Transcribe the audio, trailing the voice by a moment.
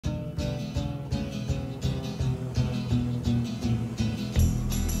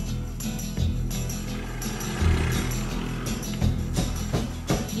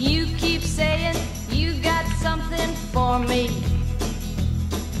for me.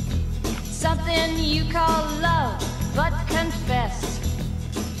 Something you call love, but confess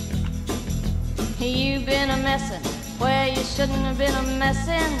you've been a messin' where you shouldn't have been a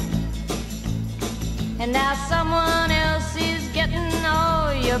messin', and now someone else is getting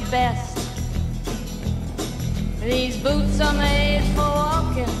all your best. These boots are made for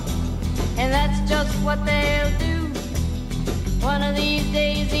walking, and that's just what they'll do. One of these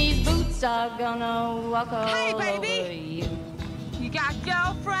days these boots are gonna walk all over you. You got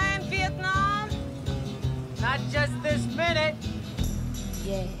girlfriend, Vietnam? Not just this minute.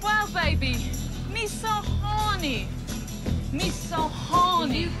 Yeah. Well, baby, me so horny. Me so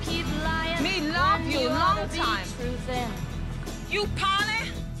horny. You keep lying. Me love you long time. You party?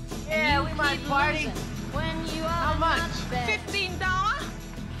 Yeah, we might party. When you are How much? $15?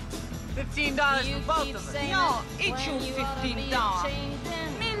 $15 for both of us. Yo, each you $15.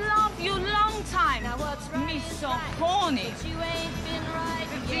 Me love you long time. Me so horny.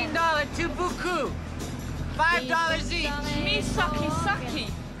 $15, two buku. $5 each. Me sucky sucky.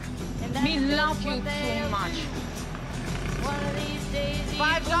 Me love you too much.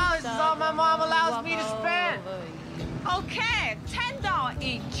 $5 is all my mom allows me to spend. Okay, $10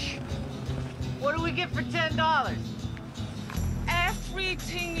 each. What do we get for $10?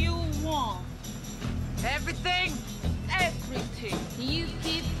 Everything you want. Everything? Everything. You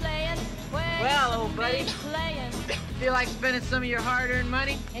keep playing. Well, old buddy. Playing. Feel like spending some of your hard-earned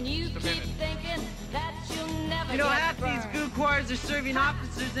money? And you keep thinking that you'll never You know, get half burned. these goo quarters are serving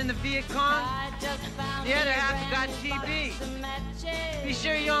officers in the Viet Cong. The other half have got TB. Be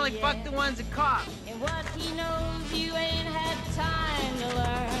sure you only fuck the ones that cough. And what he knows you ain't had time to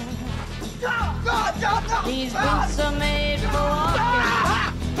learn. These boots are made for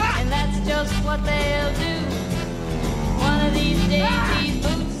walking, and that's just what they'll do. One of these days these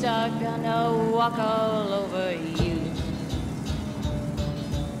boots are gonna walk